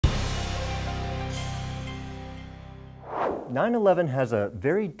9/11 has a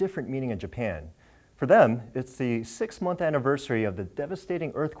very different meaning in Japan. For them, it's the 6-month anniversary of the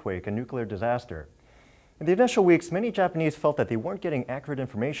devastating earthquake and nuclear disaster. In the initial weeks, many Japanese felt that they weren't getting accurate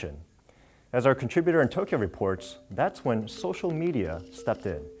information. As our contributor in Tokyo reports, that's when social media stepped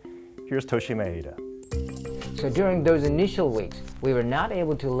in. Here's Toshi Maeda. So during those initial weeks, we were not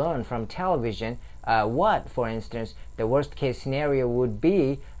able to learn from television what, for instance, the worst-case scenario would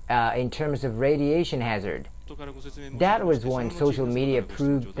be in terms of radiation hazard. That was when social media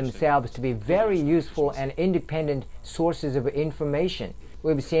proved themselves to be very useful and independent sources of information.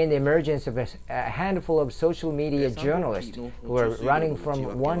 We've seen the emergence of a handful of social media journalists who are running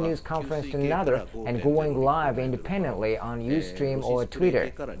from one news conference to another and going live independently on Ustream or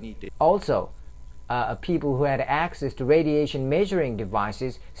Twitter. Also, people who had access to radiation measuring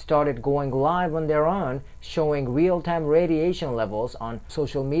devices started going live on their own, showing real-time radiation levels on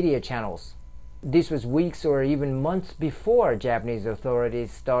social media channels. This was weeks or even months before Japanese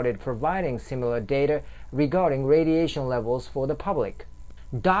authorities started providing similar data regarding radiation levels for the public.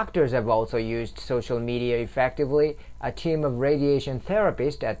 Doctors have also used social media effectively. A team of radiation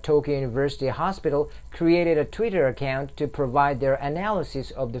therapists at Tokyo University Hospital created a Twitter account to provide their analysis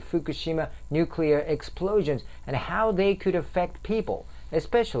of the Fukushima nuclear explosions and how they could affect people,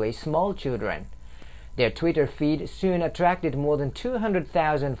 especially small children. Their Twitter feed soon attracted more than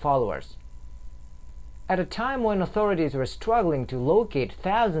 200,000 followers. At a time when authorities were struggling to locate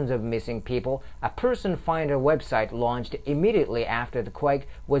thousands of missing people, a person finder website launched immediately after the quake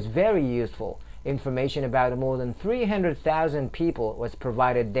was very useful. Information about more than 300,000 people was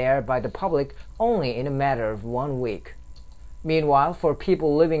provided there by the public only in a matter of 1 week. Meanwhile, for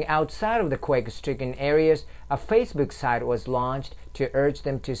people living outside of the quake-stricken areas, a Facebook site was launched to urge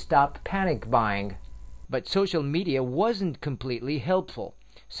them to stop panic buying. But social media wasn't completely helpful.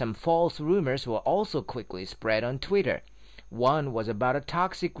 Some false rumors were also quickly spread on Twitter. One was about a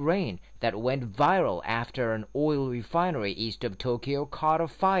toxic rain that went viral after an oil refinery east of Tokyo caught a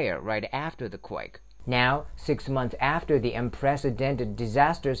fire right after the quake. Now, 6 months after the unprecedented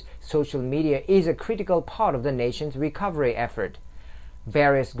disasters, social media is a critical part of the nation's recovery effort.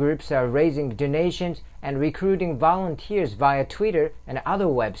 Various groups are raising donations and recruiting volunteers via Twitter and other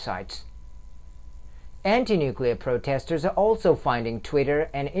websites. Anti-nuclear protesters are also finding Twitter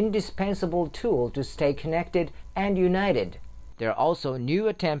an indispensable tool to stay connected and united. There are also new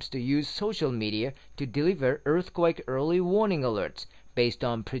attempts to use social media to deliver earthquake early warning alerts based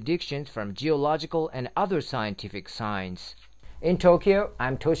on predictions from geological and other scientific signs. In Tokyo,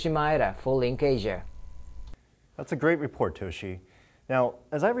 I'm Toshi Maeda for Link Asia. That's a great report, Toshi. Now,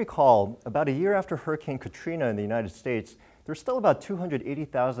 as I recall, about a year after Hurricane Katrina in the United States, there's still about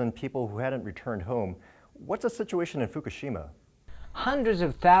 280,000 people who hadn't returned home. What's the situation in Fukushima? Hundreds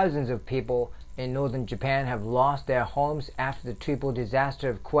of thousands of people in northern Japan have lost their homes after the triple disaster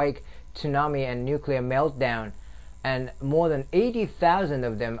of quake, tsunami, and nuclear meltdown, and more than 80,000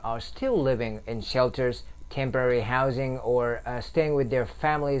 of them are still living in shelters, temporary housing, or staying with their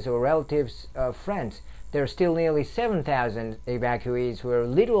families or relatives, friends. There are still nearly 7,000 evacuees who are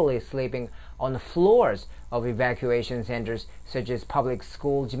literally sleeping on the floors of evacuation centers, such as public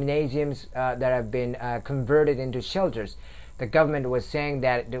school gymnasiums that have been converted into shelters. The government was saying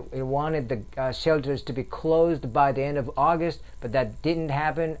that it wanted the shelters to be closed by the end of August, but that didn't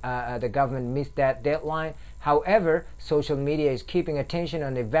happen. The government missed that deadline. However, social media is keeping attention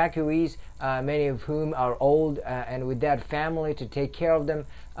on evacuees, many of whom are old and without family to take care of them,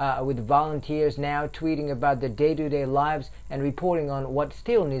 with volunteers now tweeting about their day-to-day lives and reporting on what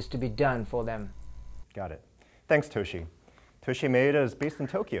still needs to be done for them. Got it. Thanks, Toshi. Toshi Maeda is based in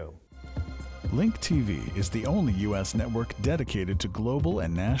Tokyo. Link TV is the only U.S. network dedicated to global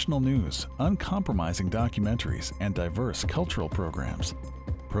and national news, uncompromising documentaries, and diverse cultural programs.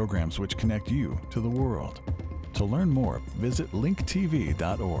 Programs which connect you to the world. To learn more, visit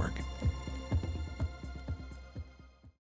linktv.org.